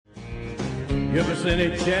Give us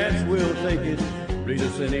any chance, we'll take it. Read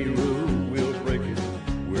us any rule, we'll break it.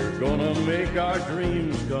 We're gonna make our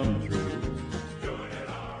dreams come true.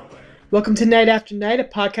 Welcome to Night After Night, a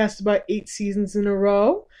podcast about 8 seasons in a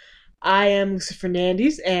row. I am Lucy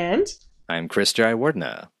Fernandez, and I'm Chris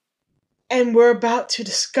Jaiwardena. And we're about to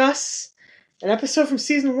discuss an episode from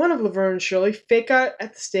season 1 of Laverne and Shirley, Fakeout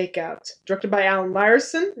at the Stakeout, directed by Alan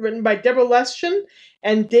Myerson, written by Deborah Leschen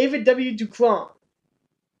and David W. Duclon.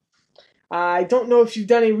 I don't know if you've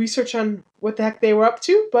done any research on what the heck they were up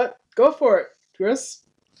to, but go for it, Chris.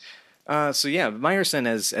 Myerson,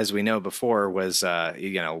 as we know before, was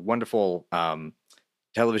wonderful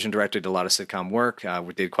television director, did a lot of sitcom work.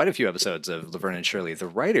 We did quite a few episodes of Laverne and Shirley. The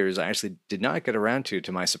writers I actually did not get around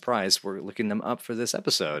to my surprise. We're looking them up for this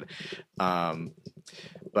episode.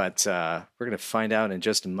 But we're going to find out in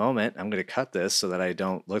just a moment. I'm going to cut this so that I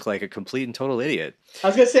don't look like a complete and total idiot. I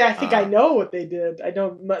was going to say, I think I know what they did. I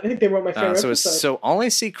think they wrote my favorite episode. So all I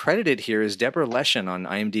see credited here is Deborah Leschen on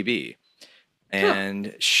IMDb.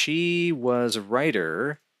 And she was a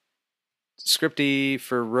writer, scripty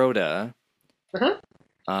for Rhoda.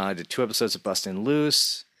 Did 2 episodes of Bustin'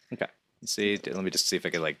 Loose. Okay, let's see. Let me just see if I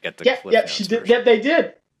can get the clip notes she did. Yep, they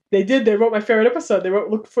did. They wrote my favorite episode. They wrote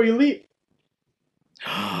 "Look Before You Leap."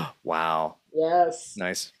 Wow. Yes.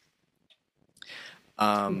 Nice.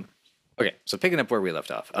 Okay, so picking up where we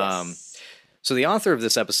left off. Yes. So the author of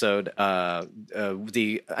this episode,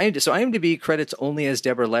 IMDb credits only as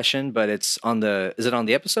Deborah Leschen, but it's on the. Is it on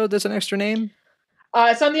the episode? There's an extra name.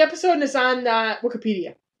 It's on the episode and it's on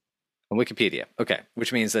Wikipedia. On Wikipedia, okay,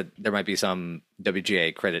 which means that there might be some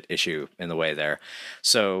WGA credit issue in the way there.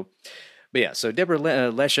 So Deborah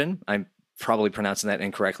Leschen, I'm probably pronouncing that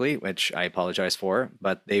incorrectly, which I apologize for,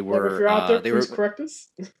 but they were. If you're out there, please correct us.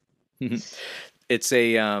 It's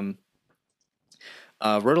a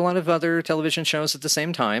wrote a lot of other television shows at the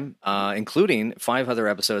same time, including 5 other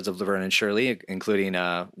episodes of Laverne and Shirley, including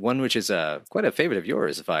one which is quite a favorite of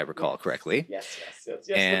yours, if I recall correctly. Yes.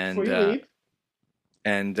 And Look Before You Leap.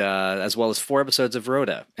 And as well as 4 episodes of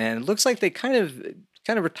Rhoda. And it looks like they kind of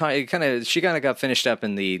retired. She got finished up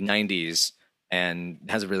in the 90s and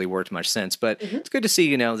hasn't really worked much since. But it's good to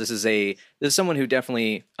see. This is someone who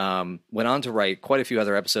definitely went on to write quite a few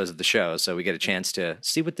other episodes of the show. So we get a chance to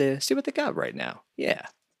see what they got right now. Yeah,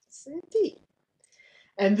 indeed.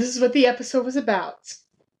 And this is what the episode was about.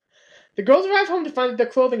 The girls arrive home to find that their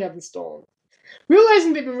clothing had been stolen.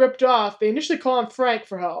 Realizing they've been ripped off, they initially call on Frank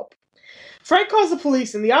for help. Frank calls the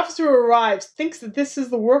police, and the officer who arrives thinks that this is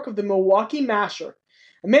the work of the Milwaukee Masher,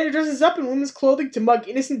 a man who dresses up in women's clothing to mug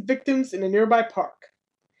innocent victims in a nearby park.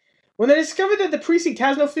 When they discover that the precinct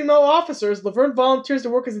has no female officers, Laverne volunteers to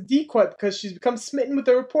work as a decoy because she's become smitten with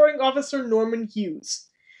the reporting officer Norman Hughes.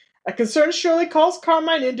 A concerned Shirley calls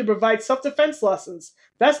Carmine in to provide self-defense lessons.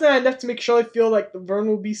 That's not enough to make Shirley feel like Laverne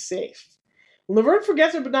will be safe. When Laverne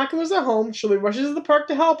forgets her binoculars at home, Shirley rushes to the park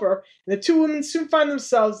to help her, and the 2 women soon find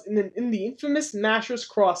themselves in the infamous Masher's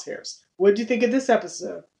crosshairs. What do you think of this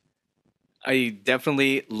episode? I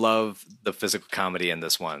definitely love the physical comedy in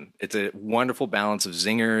this one. It's a wonderful balance of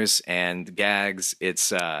zingers and gags.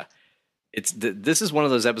 This is one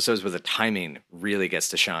of those episodes where the timing really gets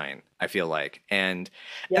to shine, I feel like. And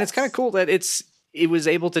it's kind of cool that it was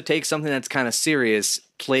able to take something that's kind of serious,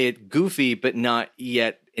 play it goofy, but not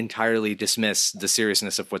yet entirely dismiss the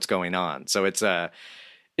seriousness of what's going on. So it's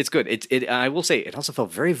good. I will say it also felt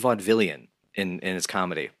very vaudevillian in its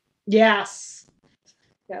comedy. Yes.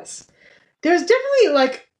 There's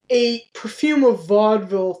definitely a perfume of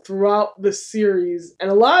vaudeville throughout the series, and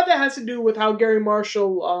a lot of that has to do with how Gary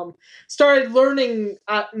Marshall started learning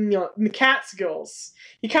in the Catskills.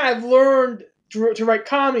 He kind of learned to write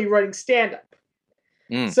comedy, writing stand-up.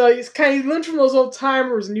 So he learned from those old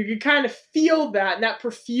timers, and you can kind of feel that, and that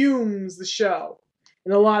perfumes the show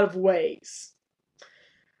in a lot of ways.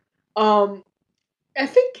 I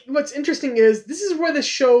think what's interesting is this is where the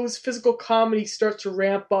show's physical comedy starts to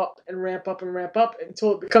ramp up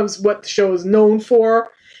until it becomes what the show is known for,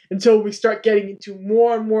 until we start getting into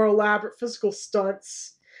more and more elaborate physical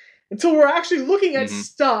stunts, until we're actually looking at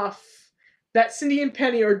stuff that Cindy and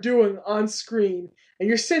Penny are doing on screen. And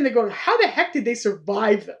you're sitting there going, how the heck did they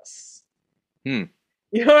survive this? You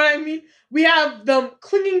know what I mean? We have them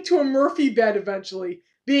clinging to a Murphy bed eventually,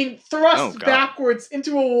 being thrust backwards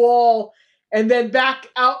into a wall, and then back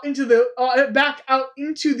out into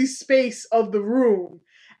the space of the room.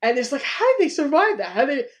 And it's like, how did they survive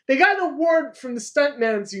that? They got an award from the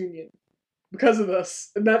Stuntman's Union because of this,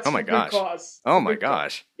 and that's a big cause. Oh my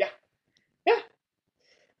gosh! Yeah.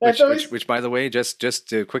 Which, by the way, just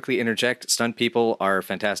to quickly interject, stunt people are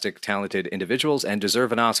fantastic, talented individuals and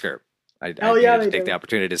deserve an Oscar. I take the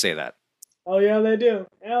opportunity to say that. Oh yeah, they do.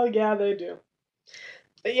 Hell yeah, they do.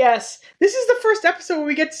 But yes, this is the first episode where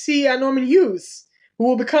we get to see Norman Hughes, who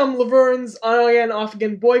will become Laverne's on-again,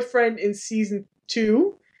 off-again boyfriend in season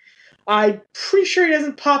 2. I'm pretty sure he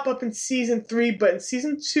doesn't pop up in season 3, but in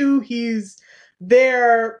season 2, he's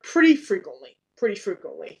there pretty frequently. Pretty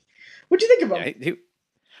frequently. What'd you think of him?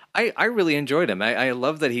 Yeah, I really enjoyed him. I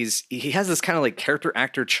love that he has this kind of like character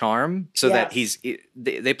actor charm, so that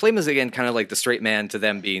they play him as, again, kind of like the straight man to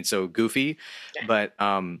them being so goofy, but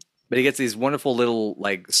he gets these wonderful little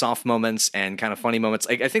like soft moments and kind of funny moments.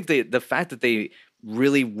 Like I think the fact that they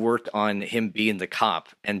really worked on him being the cop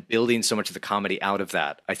and building so much of the comedy out of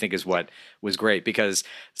that, I think, is what was great, because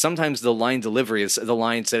sometimes the line delivery is the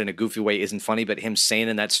line said in a goofy way isn't funny, but him saying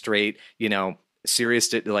in that straight,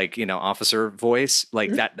 serious, like, officer voice,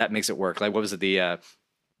 like that makes it work. Like, what was it? They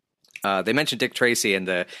mentioned Dick Tracy and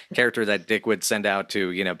the character that Dick would send out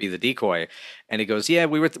to, be the decoy. And he goes, yeah,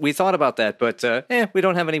 we thought about that, but we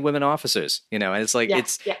don't have any women officers, and it's like,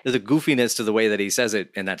 there's a goofiness to the way that he says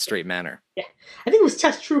it in that straight manner. Yeah. I think it was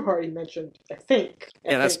Tess Trueheart he mentioned, I think.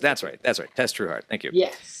 That's right. That's right. Tess Trueheart. Thank you.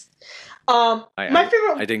 Yes. My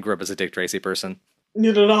favorite... I didn't grow up as a Dick Tracy person.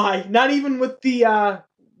 Neither did I. Not even with the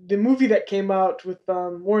movie that came out with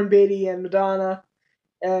Warren Beatty and Madonna.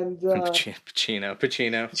 And Pacino.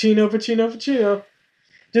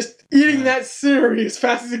 Just eating that scenery as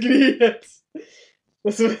fast as you can eat it.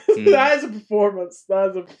 That is a performance.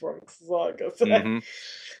 That's all I gotta say.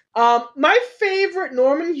 Mm-hmm. My favorite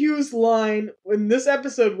Norman Hughes line in this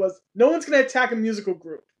episode was, "No one's gonna attack a musical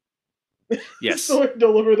group." Yes. So he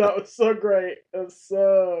delivered that was so great. It was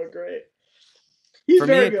so great. For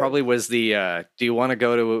me, it probably was the, do you want to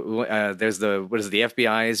go to, there's the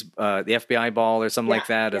FBI's, the FBI ball or something like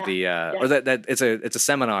that, or or that it's a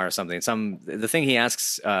seminar or something. The thing he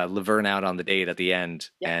asks Laverne out on the date at the end,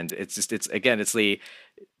 and this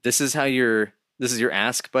is your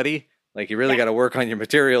ask, buddy. Like, you really got to work on your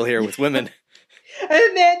material here with women. And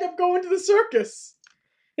then they end up going to the circus.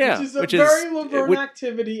 Yeah. Which is a very Laverne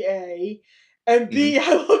activity, A. And B,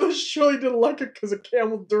 I love that Shirley didn't like it because a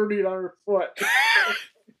camel dirtied on her foot.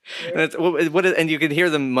 And you can hear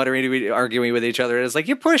them muttering, arguing with each other. It's like,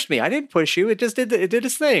 you pushed me. I didn't push you. It just did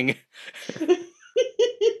its thing.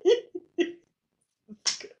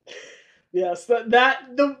 Yes,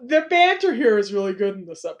 the banter here is really good in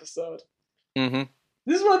this episode. Mm-hmm.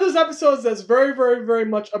 This is one of those episodes that's very, very, very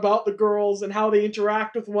much about the girls and how they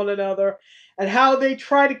interact with one another and how they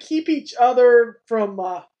try to keep each other from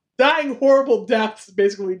dying horrible deaths.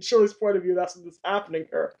 Basically, in Shirley's point of view, that's what's happening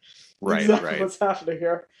here. Right, exactly what's happening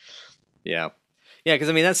here. Yeah. Yeah, because,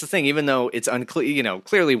 I mean, that's the thing. Even though it's unclear,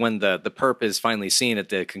 clearly when the perp is finally seen at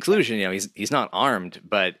the conclusion, he's not armed,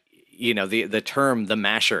 but, the term, the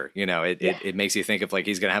Masher, it makes you think of, like,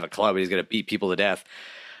 he's going to have a club, he's going to beat people to death.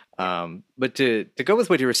 But to go with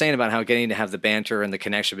what you were saying about how getting to have the banter and the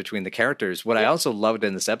connection between the characters, what I also loved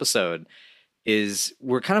in this episode is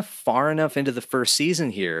we're kind of far enough into the first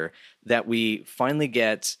season here that we finally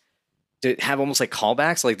get to have almost like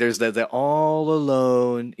callbacks. Like there's the all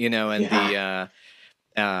alone, and the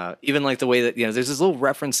even like the way that there's these little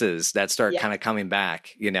references that start kind of coming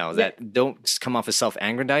back, that don't come off as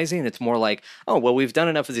self-aggrandizing. It's more like, oh well, we've done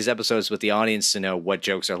enough of these episodes with the audience to know what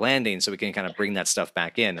jokes are landing, so we can kind of bring that stuff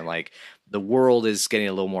back in, and like the world is getting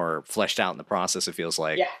a little more fleshed out in the process. It feels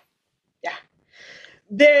like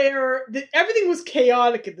everything was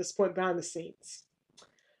chaotic at this point behind the scenes.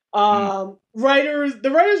 The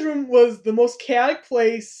writers' room was the most chaotic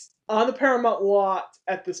place on the Paramount lot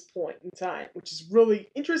at this point in time, which is really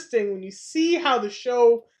interesting when you see how the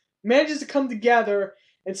show manages to come together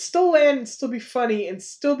and still land and still be funny and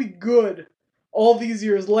still be good all these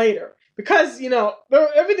years later. Because,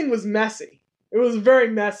 everything was messy. It was very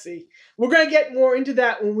messy. We're going to get more into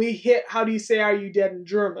that when we hit How Do You Say Are You Dead in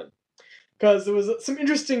German. Because there was some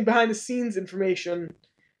interesting behind-the-scenes information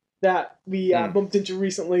that we bumped into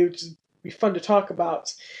recently, which would be fun to talk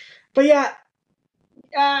about. But yeah,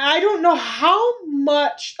 I don't know how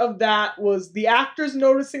much of that was the actors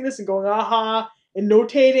noticing this and going, aha, and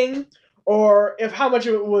notating, or if how much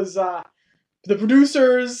of it was the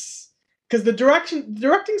producers, because the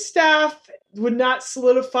directing staff would not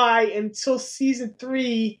solidify until season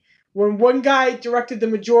 3, when one guy directed the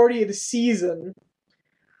majority of the season.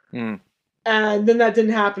 And then that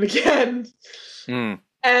didn't happen again.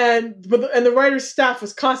 And the writer's staff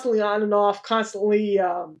was constantly on and off, constantly,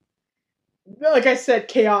 like I said,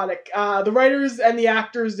 chaotic. The writers and the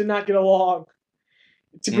actors did not get along,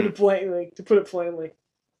 to put it plainly.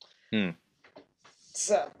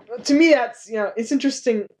 So, to me, that's, it's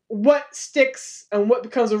interesting what sticks and what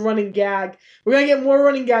becomes a running gag. We're going to get more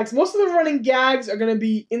running gags. Most of the running gags are going to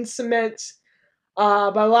be in cement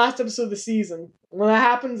by the last episode of the season. When that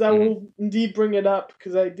happens, I will indeed bring it up,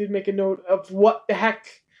 because I did make a note of what the heck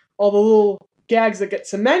all the little gags that get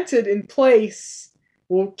cemented in place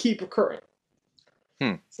will keep occurring.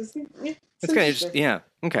 So it's kind of just, yeah.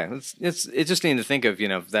 Okay, it's interesting to think of,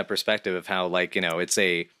 that perspective of how, like, it's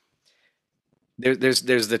a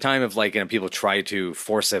there's the time of, like, people try to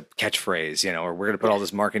force a catchphrase, or we're going to put all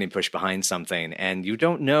this marketing push behind something, and you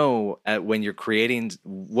don't know when you're creating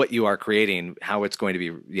what you are creating how it's going to be,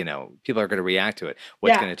 people are going to react to it,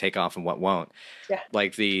 what's going to take off and what won't. Yeah.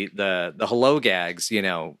 Like the hello gags,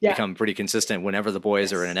 become pretty consistent whenever the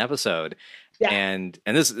boys are in an episode. Yeah. And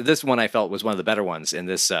this one I felt was one of the better ones in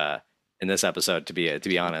this episode, to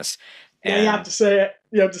be honest. And, yeah, you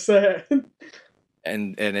have to say it.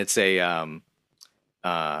 And it's a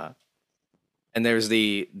and there's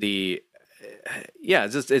the and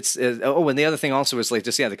the other thing also is, like,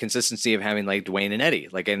 just the consistency of having, like, Dwayne and Eddie,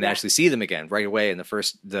 like, and actually see them again right away in the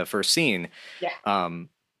first scene.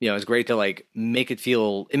 It's great to, like, make it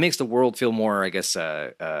makes the world feel more, I guess,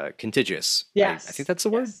 contiguous. Yes. I think that's the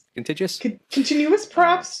word. Contiguous. Continuous,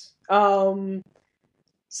 perhaps.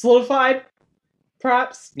 Solidified,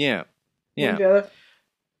 perhaps. Yeah.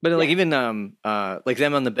 But, like, even like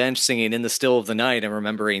them on the bench singing "In the Still of the Night," I'm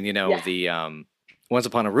remembering, the "Once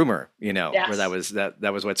Upon a Rumor," where that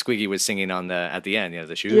was what Squeaky was singing at the end,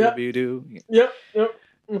 the shoo-be-doo. Yep.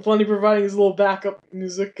 And Lenny providing his little backup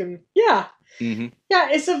music, and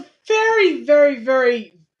it's a very, very,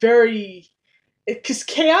 very, very, because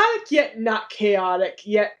chaotic yet not chaotic,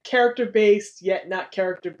 yet character based yet not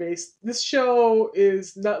character based. This show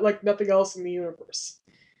is not like nothing else in the universe.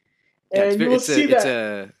 And you'll see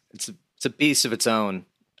that it's a piece of its own,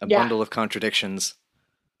 a bundle of contradictions.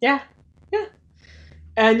 Yeah.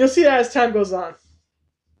 And you'll see that as time goes on.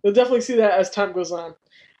 You'll definitely see that as time goes on.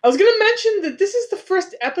 I was going to mention that this is the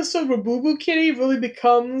first episode where Boo Boo Kitty really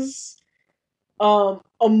becomes a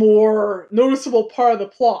more noticeable part of the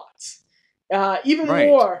plot. Even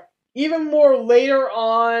more later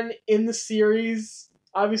on in the series.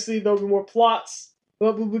 Obviously, there'll be more plots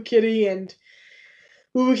about Boo Boo Kitty, and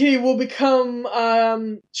Boo Boo Kitty will become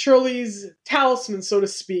Shirley's talisman, so to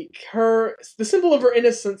speak. The symbol of her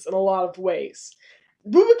innocence in a lot of ways.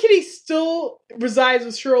 Boo Boo Kitty still resides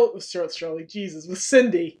with with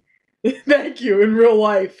Cindy. Thank you, in real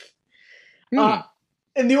life.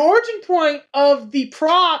 And the origin point of the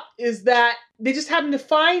prop is that they just happened to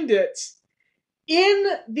find it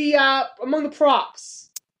in the among the props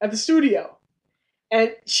at the studio.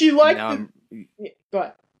 And she liked go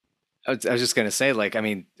ahead. I was just going to say, like, I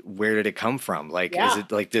mean, where did it come from? Like, is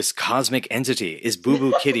it like this cosmic entity? Is Boo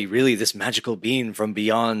Boo Kitty really this magical being from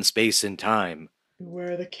beyond space and time?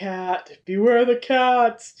 Beware the cat. Beware the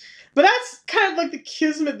cat. But that's kind of like the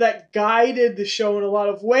kismet that guided the show in a lot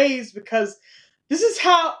of ways, because this is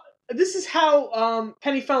how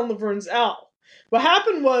Penny found Laverne's L. What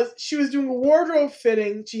happened was she was doing a wardrobe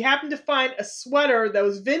fitting. She happened to find a sweater that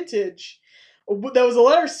was vintage. That was a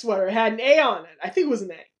letter sweater. It had an A on it. I think it was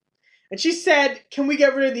an A. And she said, can we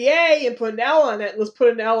get rid of the A and put an L on it? Let's put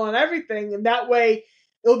an L on everything. And that way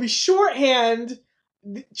it'll be shorthand.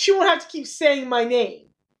 She won't have to keep saying my name.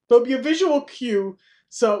 There'll be a visual cue.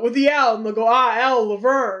 So with the L, and they'll go, L,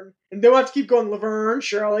 Laverne. And they won't have to keep going, Laverne,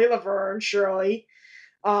 Shirley,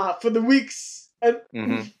 for the weeks.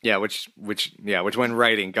 Yeah, which when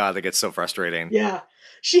writing, God, that gets so frustrating. Yeah.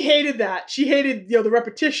 She hated that. She hated, the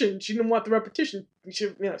repetition. She didn't want the repetition. She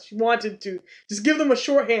wanted to just give them a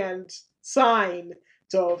shorthand sign,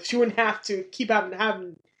 so she wouldn't have to keep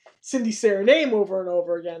having Cindy say her name over and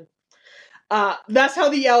over again. That's how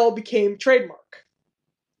the L became trademark.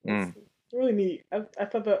 Really neat. I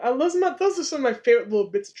thought those are some of my favorite little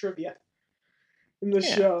bits of trivia in the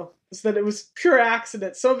show. Is that it was pure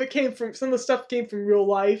accident. Some of the stuff came from real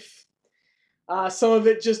life. Some of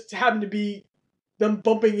it just happened to be them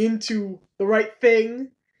bumping into the right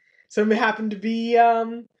thing. Some of it happened to be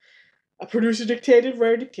a producer dictated,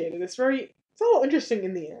 writer dictated. It's all interesting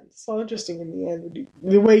in the end.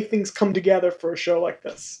 The way things come together for a show like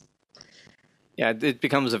this. Yeah, it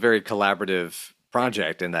becomes a very collaborative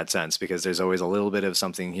project in that sense, because there's always a little bit of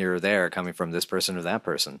something here or there coming from this person or that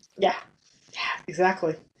person. Yeah,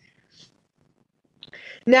 exactly.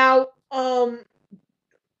 Now,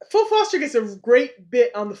 Phil Foster gets a great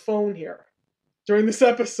bit on the phone here during this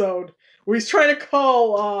episode, where he's trying to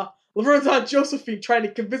call Laverne's Aunt Josephine, trying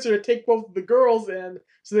to convince her to take both of the girls in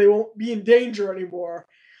so they won't be in danger anymore.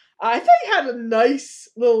 I thought he had a nice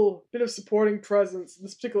little bit of supporting presence in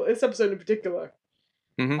this episode in particular.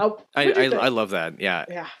 I love that.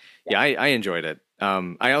 Yeah. I enjoyed it.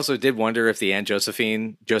 I also did wonder if the Aunt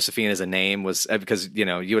Josephine as a name was because,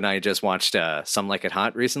 you and I just watched Some Like It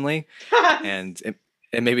Hot recently, and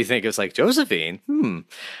it made me think it's like Josephine.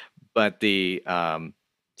 But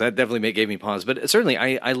that definitely gave me pause. But certainly,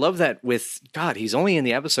 I love that with God, he's only in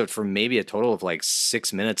the episode for maybe a total of like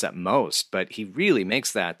 6 minutes at most, but he really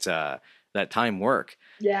makes that time work.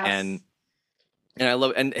 Yes. And I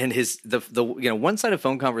love and his the one-sided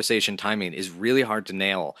phone conversation timing is really hard to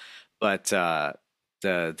nail, but the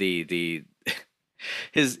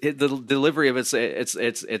his the delivery of it's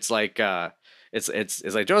like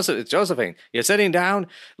it's like Josephine, you're sitting down.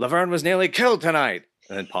 Laverne was nearly killed tonight.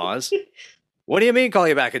 And then pause. What do you mean? Call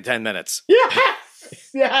you back in 10 minutes?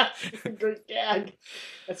 Yes. That's a great gag.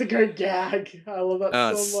 That's a great gag. I love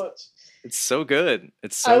that so much. It's so good.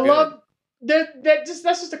 It's so good. I love that's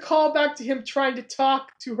just a callback to him trying to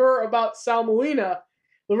talk to her about Sal Molina.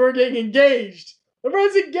 Laverne getting engaged.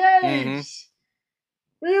 Laverne's engaged.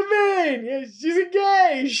 What do you mean? Yeah, she's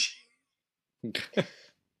engaged.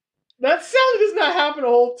 That sound does not happen a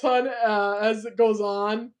whole ton as it goes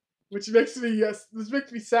on, which makes me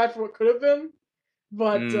sad for what could have been.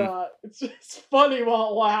 But it's just funny while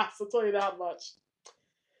it lasts. I'll tell you that much.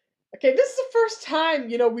 Okay, this is the first time,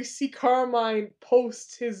 we see Carmine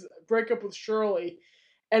post his breakup with Shirley.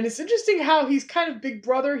 And it's interesting how he's kind of big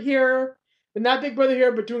brother here, but not big brother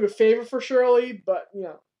here, but doing a favor for Shirley, but,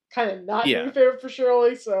 kind of not doing a favor for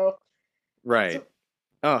Shirley, so. Right.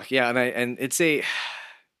 And it's I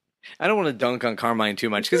don't want to dunk on Carmine too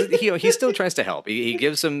much because he still tries to help. He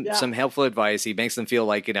gives them some helpful advice. He makes them feel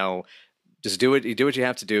like, just do it. You do what you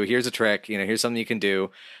have to do. Here's a trick. Here's something you can do.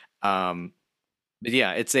 But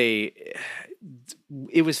yeah, it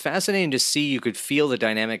was fascinating to see. You could feel the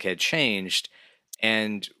dynamic had changed.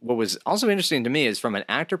 And what was also interesting to me is from an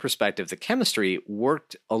actor perspective, the chemistry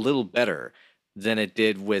worked a little better than it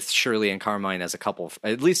did with Shirley and Carmine as a couple.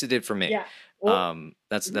 At least it did for me. Yeah. Well,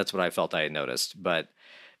 that's what I felt I had noticed. But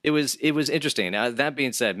it was interesting. That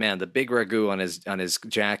being said, man, the big ragu on his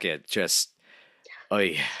jacket just,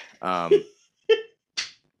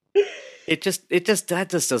 It just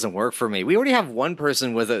doesn't work for me. We already have one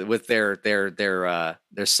person with their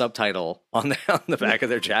subtitle on the back of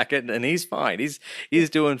their jacket, and he's fine. He's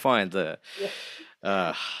doing fine. Well,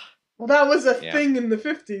 that was a thing in the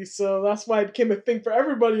 50s, so that's why it became a thing for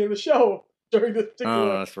everybody in the show during this particular.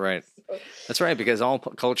 Oh, that's right. That's right, because all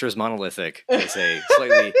culture is monolithic. I say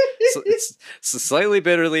slightly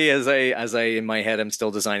bitterly as I in my head I'm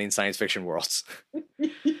still designing science fiction worlds.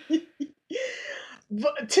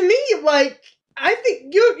 But to me, I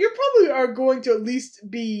think you probably are going to at least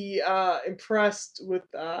be impressed with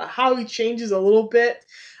how he changes a little bit.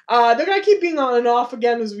 They're going to keep being on and off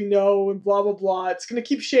again, as we know, and blah, blah, blah. It's going to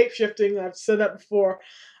keep shape-shifting. I've said that before.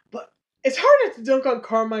 But it's hard not to dunk on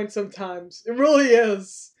Carmine sometimes. It really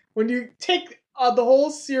is. When you take the whole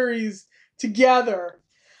series together.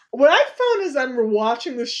 What I found as I'm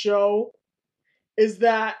rewatching the show is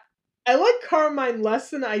that I like Carmine less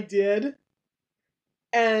than I did.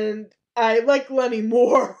 And I like Lenny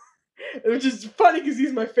more, which is funny because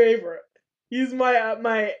he's my favorite. He's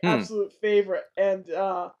my absolute favorite, and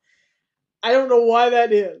I don't know why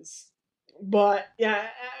that is, but yeah,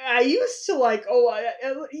 I used to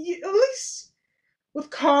at least with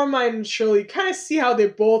Carmine and Shirley, kind of see how they're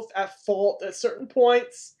both at fault at certain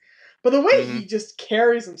points. But the way he just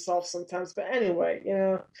carries himself sometimes. But anyway,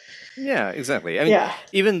 Yeah, exactly. I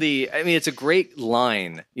mean, it's a great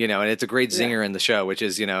line, and it's a great zinger in the show, which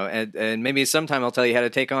is, and maybe sometime I'll tell you how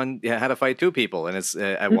to fight two people and it's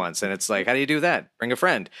at once. And it's like, how do you do that? Bring a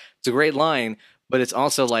friend. It's a great line, but it's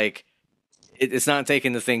also like, it's not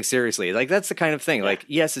taking the thing seriously. Like, that's the kind of thing. Like,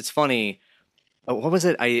 yes, it's funny. Oh, what was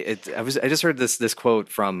it? I just heard this quote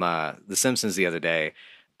from The Simpsons the other day.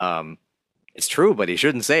 It's true, but he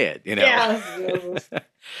shouldn't say it, Yeah.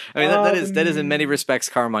 I mean, that is in many respects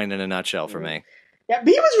Carmine in a nutshell for me. Yeah, but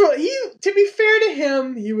he was to be fair to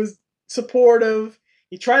him, he was supportive.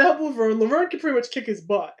 He tried to help Laverne. Laverne could pretty much kick his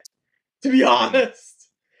butt, to be honest.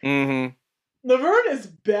 Mm-hmm. Laverne is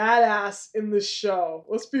badass in this show.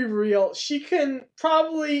 Let's be real. She can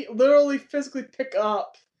probably literally physically pick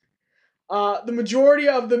up the majority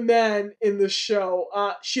of the men in this show.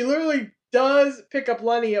 She literally does pick up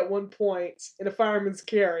Lenny at one point in a fireman's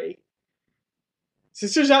carry. So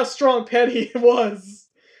it shows how strong Penny was.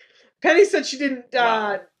 Penny said she didn't.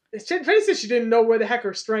 Penny said she didn't know where the heck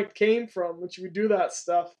her strength came from when she would do that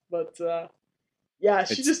stuff. But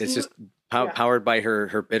it's powered by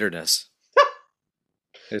her bitterness.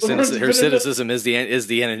 Her cynicism is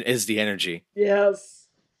the energy. Yes.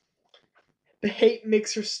 The hate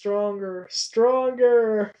makes her stronger.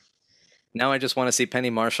 Stronger. Now I just want to see Penny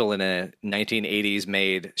Marshall in a 1980s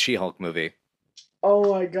made She-Hulk movie.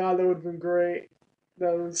 Oh my god, that would have been great.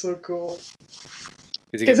 That would have been so cool.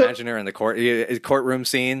 Because you can imagine her in the courtroom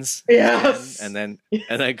scenes. Yes. And then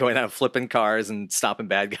going out flipping cars and stopping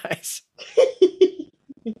bad guys.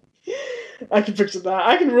 I can picture that.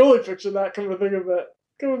 I can really picture that, come to think of it.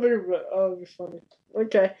 Oh, that'd be funny.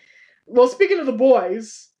 Okay. Well, speaking of the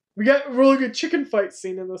boys, we got a really good chicken fight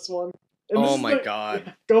scene in this one. And oh my god.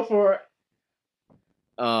 Yeah, go for it.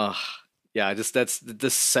 Yeah, just that's the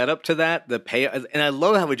setup to that, the pay, and I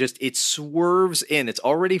love how it swerves in. It's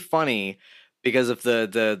already funny because of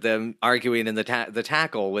the arguing and the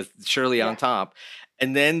tackle with Shirley on top,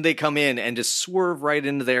 and then they come in and just swerve right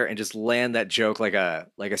into there and just land that joke like a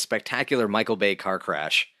spectacular Michael Bay car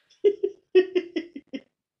crash.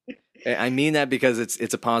 I mean that because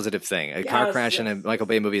it's a positive thing. A car crash in a Michael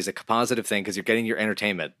Bay movie is a positive thing because you're getting your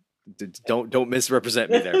entertainment. Don't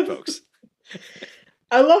misrepresent me there, folks.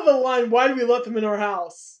 I love the line, "Why do we let them in our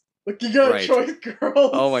house? Like, you got a choice, girls."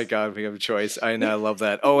 Oh my god, we have a choice. I know, I love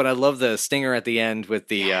that. Oh, and I love the stinger at the end with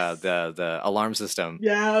the the alarm system.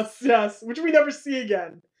 Yes, which we never see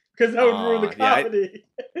again because that would ruin the comedy.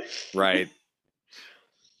 Right.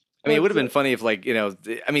 I mean, it would have been funny if, like,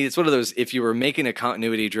 it's one of those, if you were making a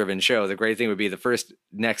continuity-driven show, the great thing would be the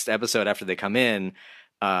next episode after they come in,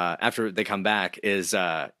 after they come back, is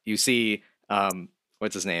you see,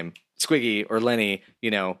 what's his name? Squiggy or Lenny,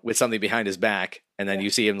 with something behind his back, and then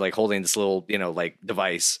you see him, like, holding this little, like,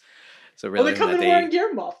 device. So really, they come in wearing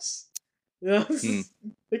earmuffs.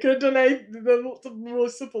 They could have done something really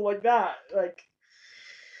simple like that. Like,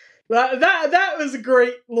 that was a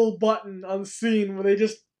great little button on the scene where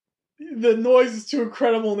the noise is too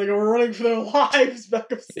incredible and they go running for their lives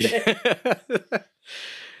back upstairs.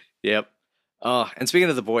 Yep. Oh, and speaking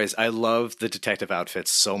of the boys, I love the detective outfits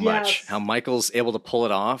so much. How Michael's able to pull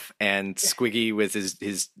it off, and Squiggy with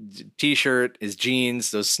his t-shirt, his jeans,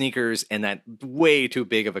 those sneakers, and that way too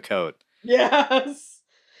big of a coat. Yes.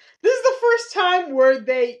 This is the first time where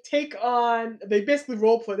they basically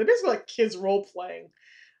role play. They're basically like kids role playing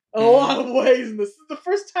in a lot of ways. And this is the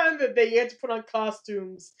first time that they had to put on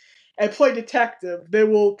costumes and play detective. They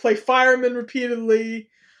will play firemen repeatedly.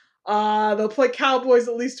 They'll play cowboys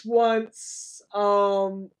at least once.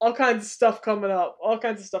 All kinds of stuff coming up.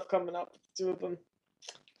 Two of them.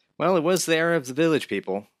 Well, it was the era of the Village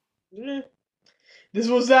People. Yeah. This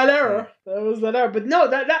was that era. But no,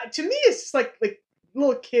 that to me is just like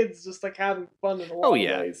little kids just like having fun in a lot of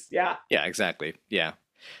ways. Yeah. Yeah, exactly. Yeah.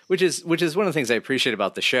 Which is one of the things I appreciate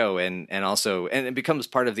about the show, and it becomes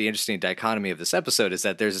part of the interesting dichotomy of this episode, is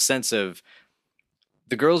that there's a sense of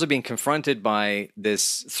the girls are being confronted by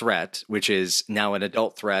this threat, which is now an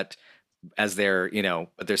adult threat, as they're,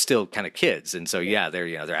 but they're still kind of kids. And so,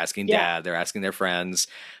 they're asking dad, they're asking their friends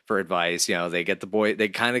for advice. They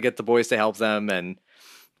kind of get the boys to help them, and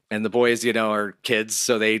the boys, are kids,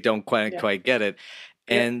 so they don't quite get it.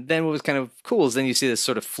 And then what was kind of cool is then you see this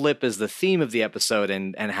sort of flip as the theme of the episode,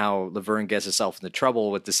 and how Laverne gets herself into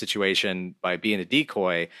trouble with the situation by being a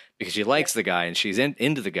decoy because she likes the guy and she's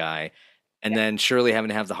into the guy. And then Shirley having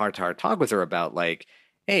to have the heart-to-heart talk with her about, like,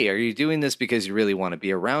 hey, are you doing this because you really want to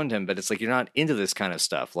be around him? But it's like, you're not into this kind of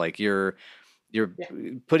stuff. Like, you're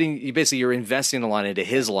investing a lot into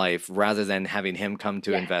his life rather than having him come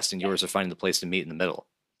to invest in yours, or finding the place to meet in the middle.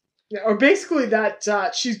 Yeah, or basically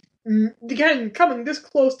that she's again coming this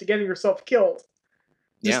close to getting herself killed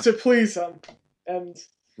just to please him, and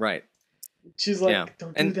she's like,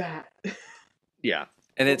 don't do that. Yeah.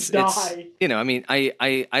 And it's I mean,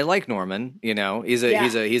 I like Norman, he's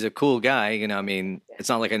a cool guy, I mean, it's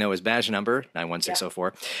not like I know his badge number,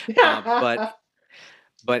 91604,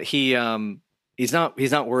 but he's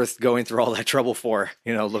not worth going through all that trouble for,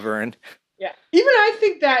 Laverne. Yeah. Even I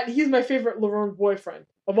think that he's my favorite Laverne boyfriend.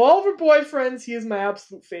 Of all of her boyfriends, he is my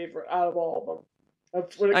absolute favorite out of all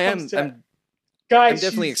of them. I'm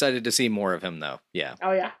definitely excited to see more of him, though. Yeah.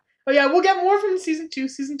 Oh yeah, we'll get more from season 2.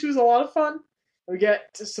 Season 2 is a lot of fun. We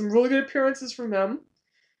get some really good appearances from him.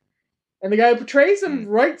 And the guy who portrays him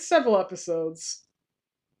writes several episodes.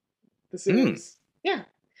 The series. Yeah.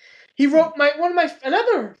 He wrote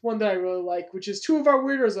another one that I really like, which is Two of Our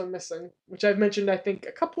Weirdos Are Missing, which I've mentioned, I think,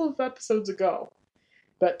 a couple of episodes ago.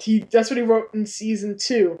 But that's what he wrote in season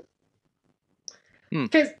 2.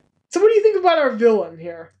 Okay, so what do you think about our villain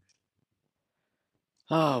here?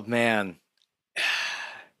 Oh, man.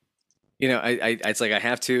 It's like I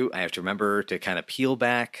have to remember to kind of peel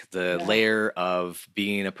back the layer of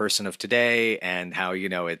being a person of today, and how,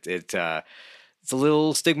 it's a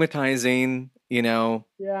little stigmatizing, you know.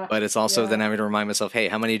 Yeah. But it's also Yeah. then having to remind myself, hey,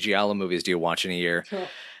 how many Giallo movies do you watch in a year?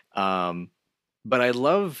 Huh. But I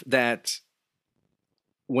love that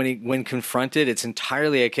when confronted, it's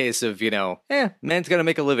entirely a case of, man's got to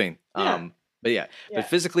make a living. Yeah. But Yeah. but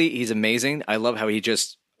physically, he's amazing. I love how he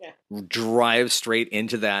just drives straight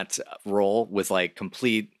into that role with like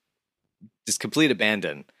complete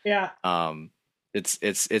abandon. Yeah.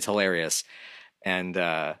 It's hilarious, and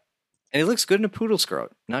he looks good in a poodle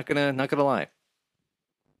skirt. Not gonna lie.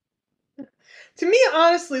 To me,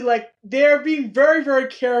 honestly, like, they're being very, very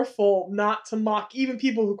careful not to mock even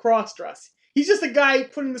people who cross-dress. He's just a guy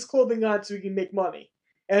putting this clothing on so he can make money.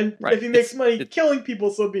 And if he makes money killing people,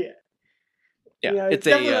 so be it. Yeah, it's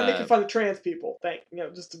definitely not making fun of trans people.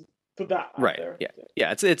 Just to put that out there.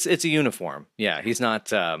 Yeah. It's a uniform. Yeah, he's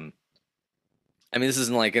not. I mean, this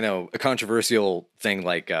isn't like a controversial thing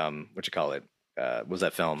like what you call it. What was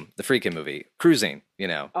that film? The Freakin' movie, Cruising.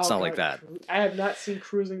 It's not like that. I have not seen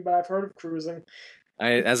Cruising, but I've heard of Cruising.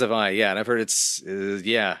 As have I. Yeah, and I've heard it's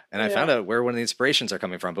and I found out where one of the inspirations are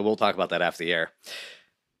coming from, but we'll talk about that after the air.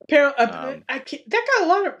 Apparently, that got a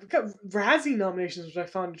lot of Razzie nominations, which I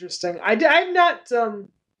found interesting. I've not.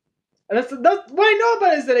 That's what I know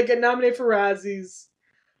about is that it got nominated for Razzies.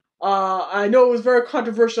 I know it was very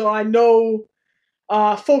controversial. I know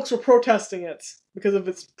folks were protesting it because of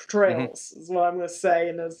its portrayals. Is what I'm going to say.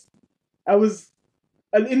 And I was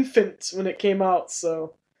an infant when it came out,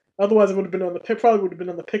 so otherwise it would have been probably would have been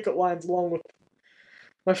on the picket lines along with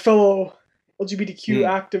my fellow LGBTQ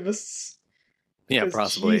activists. Yeah,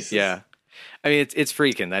 possibly. Jesus. Yeah. I mean, it's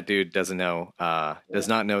freaking. That dude doesn't know, does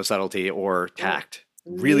not know subtlety or tact.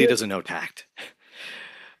 Really doesn't know tact.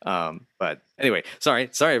 But anyway, sorry,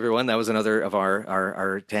 everyone. That was another of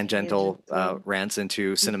our tangential rants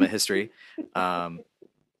into cinema history.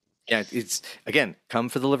 It's again, come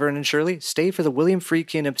for the Laverne and Shirley, stay for the William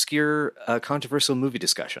Friedkin obscure controversial movie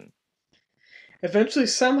discussion. Eventually,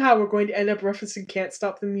 somehow, we're going to end up referencing "Can't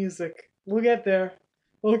Stop the Music." We'll get there.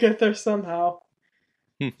 We'll get there somehow.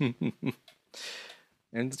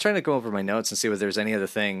 And trying to go over my notes and see if there's any other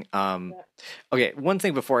thing. Okay, one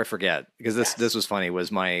thing before I forget, because this was funny,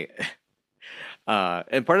 was my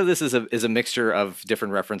and part of this is a mixture of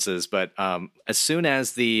different references, but as soon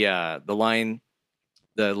as the line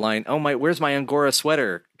 "Oh my, where's my Angora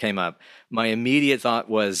sweater" came up, my immediate thought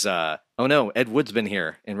was oh no, Ed Wood's been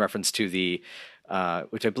here, in reference to the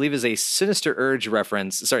which I believe is a Sinister Urge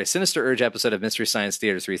reference. Sorry, Sinister Urge episode of Mystery Science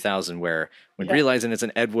Theater 3000, where when realizing it's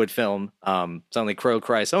an Ed Wood film, suddenly Crow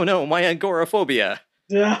cries, "Oh no, my agoraphobia!"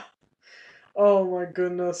 Yeah. Oh my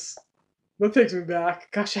goodness, that takes me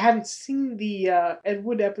back. Gosh, I haven't seen the Ed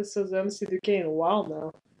Wood episodes of MC3K in a while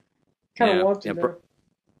now. Kind of want to know.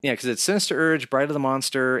 Yeah, because it's Sinister Urge, Bride of the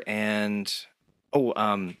Monster, and oh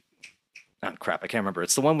crap, I can't remember.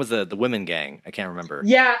 It's the one with the women gang. I can't remember.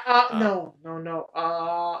 Yeah, no. I'm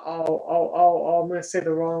gonna say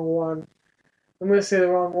the wrong one.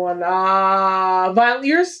 Violent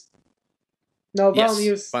Years? No, Violent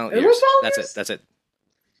Years. Violent Years. That's it.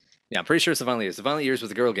 Yeah, I'm pretty sure it's the Violent Years. The Violent Years with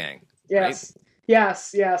the girl gang. Yes. Right?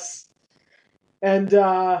 Yes. And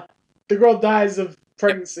the girl dies of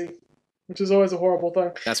pregnancy. Which is always a horrible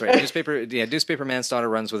thing. That's right. Newspaper man's daughter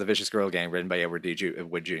runs with a vicious girl gang, written by Edward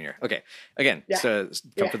Wood Jr. Okay, again, so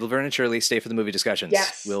come for the Laverne and Shirley, stay for the movie discussions.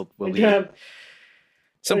 Yes, we'll be.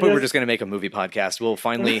 Some point we're just going to make a movie podcast. We'll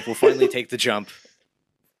finally take the jump.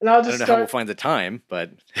 And I don't know how we'll find the time,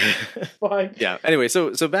 but fine. Yeah. Anyway,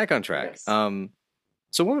 so back on track. Yes.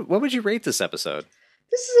 So what would you rate this episode?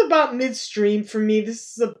 This is about midstream for me.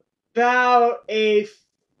 This is about a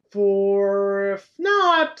 4. No,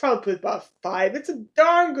 I'd probably put about 5. It's a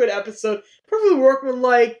darn good episode. Perfectly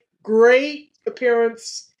workmanlike. Great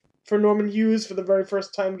appearance for Norman Hughes for the very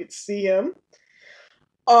first time we get to see him.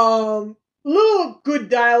 Little good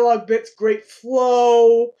dialogue bits, great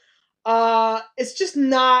flow. It's just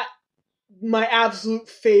not my absolute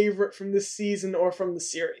favorite from this season or from the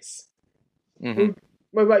series. Mm-hmm.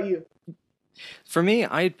 What about you? For me,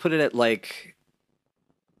 I'd put it at like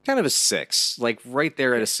kind of a 6, like right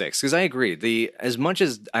there at a 6, because I agree. As much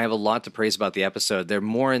as I have a lot to praise about the episode, they're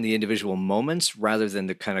more in the individual moments rather than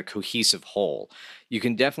the kind of cohesive whole. You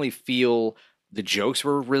can definitely feel the jokes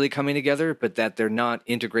were really coming together, but that they're not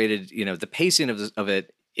integrated. The pacing of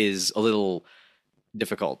it is a little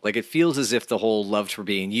difficult. Like, it feels as if the whole "Loved for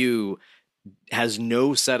Being You" has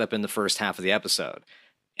no setup in the first half of the episode.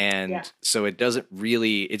 And so it doesn't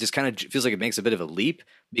really, it just kind of feels like it makes a bit of a leap,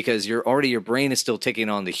 because your brain is still taking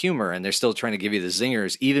on the humor and they're still trying to give you the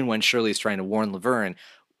zingers, even when Shirley's trying to warn Laverne,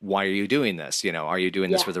 why are you doing this? You know, are you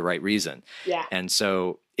doing this Yeah. for the right reason? Yeah. And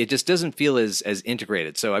so it just doesn't feel as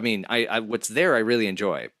integrated. So I mean, I what's there I really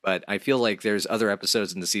enjoy, but I feel like there's other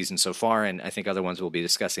episodes in the season so far, and I think other ones we'll be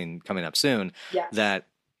discussing coming up soon, Yes. that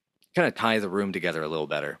kind of tie the room together a little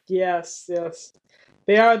better. Yes, yes.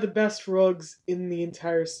 They are the best rugs in the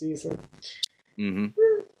entire season. Mm-hmm.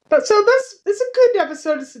 But so it's a good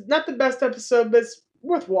episode. It's not the best episode, but it's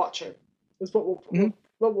worth watching. Is what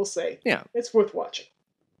we'll say. Yeah. It's worth watching.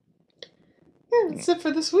 Yeah, that's it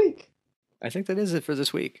for this week. I think that is it for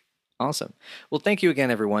this week. Awesome. Well, thank you again,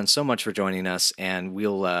 everyone, so much for joining us, and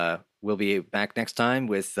we'll be back next time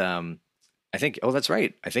with I think. Oh, that's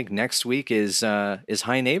right. I think next week is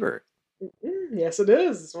High Neighbor. Yes, it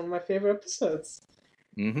is. It's one of my favorite episodes.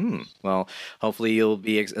 Mm-hmm. Well, hopefully you'll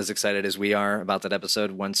be as excited as we are about that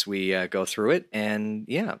episode once we go through it. And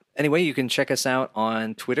yeah, anyway, you can check us out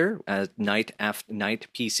on Twitter at Night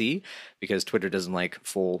PC, because Twitter doesn't like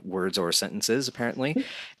full words or sentences apparently.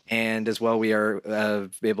 And as well, we are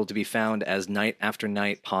able to be found as Night After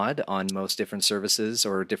Night Pod on most different services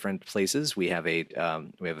or different places. We have a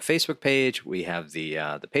Facebook page. We have the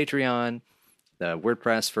Patreon, the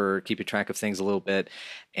WordPress for keeping track of things a little bit,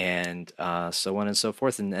 and so on and so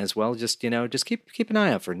forth. And as well, just keep an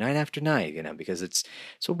eye out for Night After Night, because it's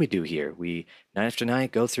what we do here. We night after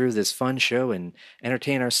night go through this fun show and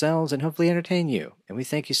entertain ourselves and hopefully entertain you. And we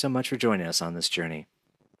thank you so much for joining us on this journey.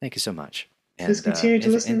 Thank you so much. And, just continue to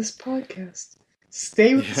listen to this podcast.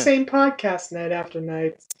 Stay with the same podcast night after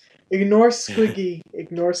night. Ignore Squiggy.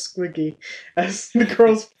 Ignore Squiggy, as the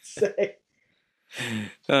girls would say.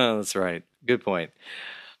 Oh, that's right. Good point.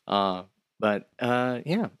 But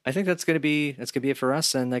yeah, I think that's gonna be it for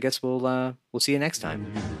us, and I guess we'll see you next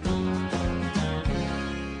time.